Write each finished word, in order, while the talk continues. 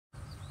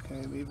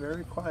Okay, be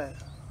very quiet.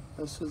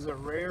 This is a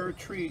rare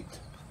treat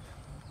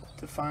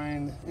to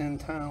find in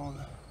town.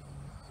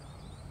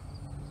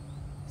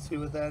 See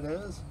what that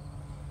is?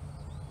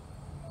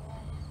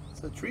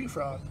 It's a tree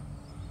frog.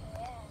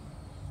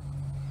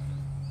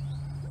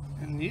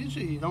 And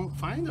usually you don't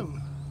find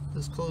them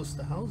this close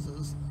to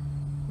houses.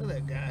 Look at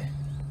that guy.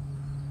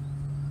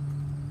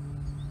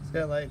 He's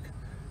got like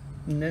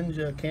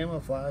ninja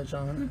camouflage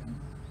on.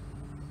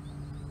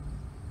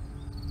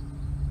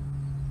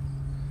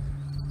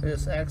 I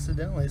just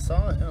accidentally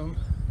saw him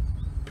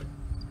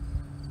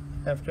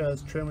after I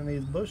was trimming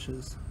these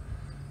bushes.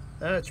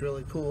 That's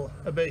really cool.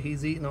 I bet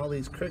he's eating all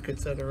these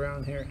crickets that are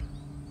around here.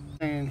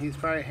 And he's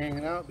probably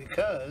hanging out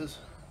because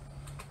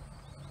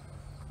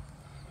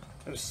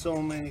there's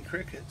so many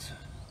crickets.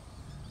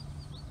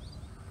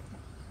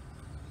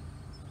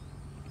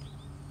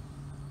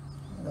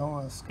 I don't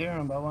want to scare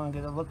him, but I want to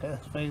get a look at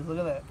his face. Look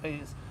at that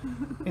face.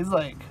 He's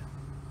like,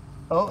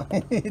 oh,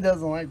 he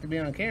doesn't like to be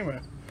on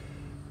camera.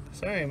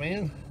 Sorry,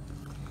 man.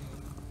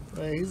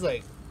 But he's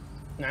like,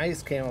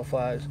 nice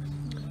camouflage.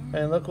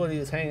 And look what he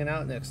was hanging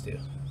out next to.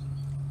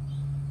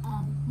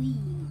 Weed.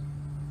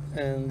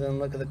 And then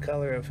look at the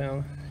color of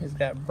him. He's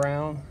got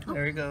brown.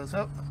 There he goes.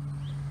 Oh.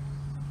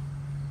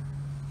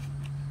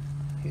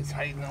 He's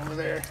hiding over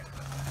there.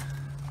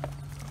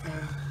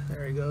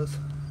 There he goes.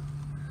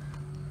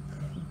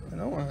 I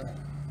don't want to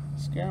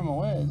scare him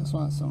away. I just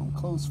want some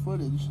close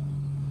footage.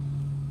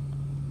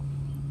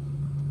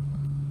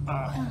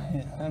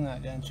 Yeah, I'm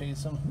not going to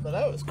chase him. But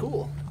that was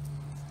cool.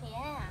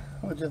 Yeah.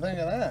 What'd you think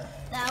of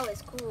that? That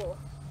was cool.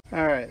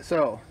 Alright,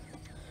 so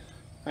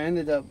I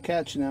ended up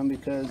catching them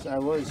because I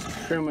was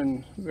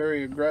trimming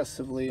very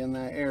aggressively in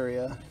that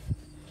area.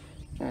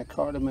 And I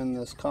caught them in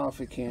this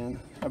coffee can.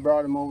 I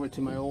brought them over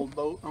to my old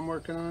boat I'm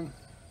working on.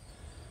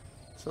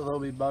 So there'll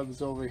be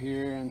bugs over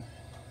here and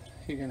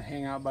he can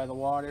hang out by the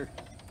water.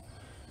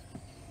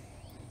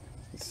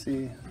 Let's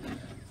see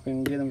if we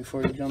can get him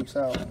before he jumps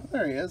out.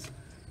 There he is.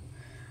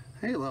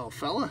 Hey, little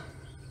fella.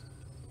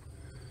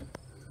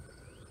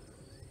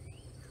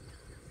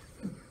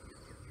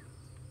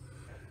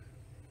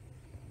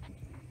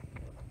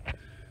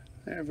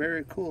 They're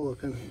very cool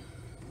looking.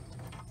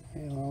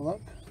 You wanna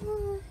look?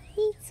 Oh,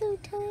 he's so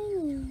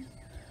tiny.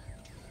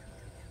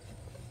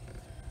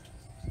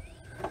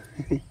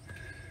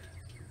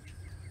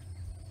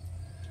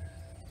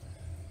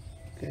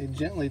 Okay,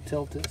 gently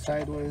tilt it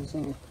sideways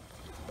and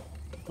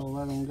we'll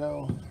let him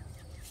go.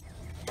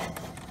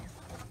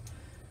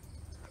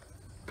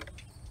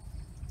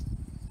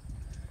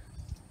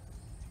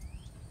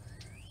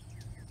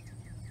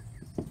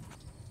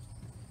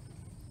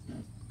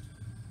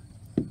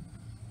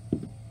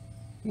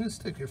 You can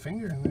stick your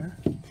finger in there,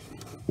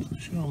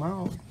 shoo him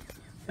out.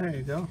 There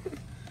you go.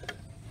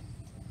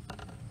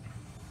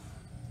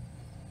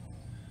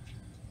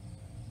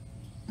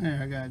 There,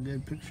 I got a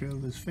good picture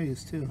of his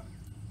face too.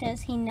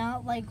 Does he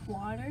not like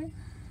water?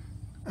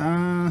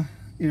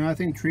 You know, I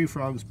think tree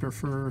frogs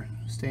prefer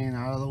staying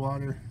out of the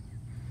water,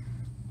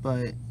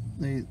 but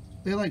they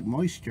like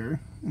moisture,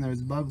 and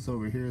there's bugs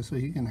over here, so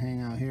he can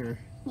hang out here.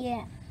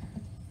 Yeah.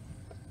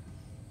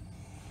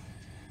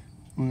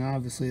 And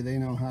obviously they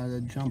know how to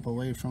jump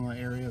away from an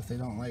area if they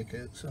don't like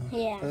it. So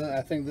yeah.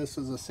 I think this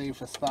is the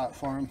safest spot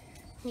for him.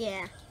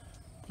 Yeah.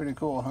 Pretty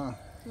cool, huh?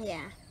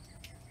 Yeah.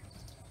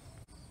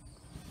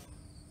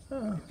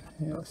 You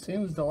know,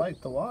 seems to like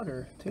the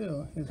water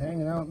too. He's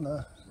hanging out in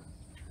the...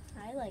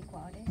 I like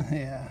water.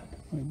 Yeah,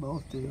 we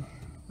both do.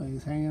 But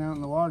he's hanging out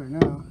in the water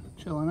now,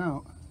 chilling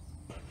out.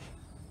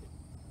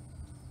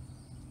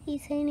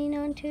 He's hanging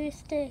onto a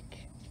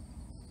stick.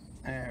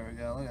 There we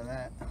go, look at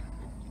that.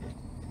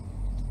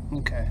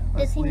 Okay,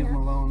 let's leave him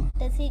alone.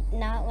 Does he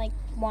not like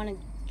want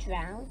to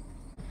drown?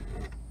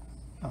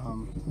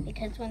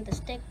 Because when the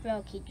stick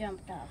broke, he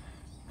jumped up.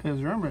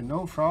 Because remember,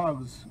 no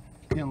frogs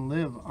can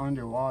live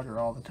underwater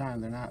all the time.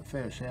 They're not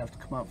fish. They have to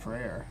come up for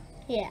air.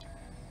 Yeah.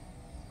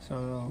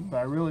 So, but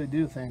I really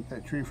do think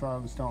that tree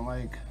frogs don't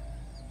like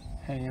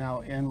hanging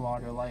out in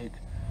water like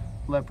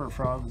leopard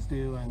frogs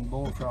do and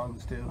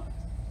bullfrogs do.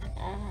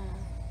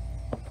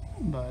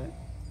 But,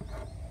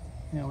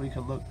 you know, we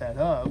could look that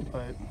up,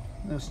 but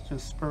this is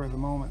just spur of the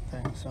moment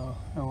thing, so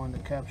I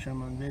wanted to capture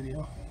them on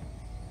video.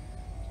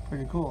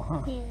 Pretty cool,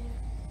 huh? Yeah.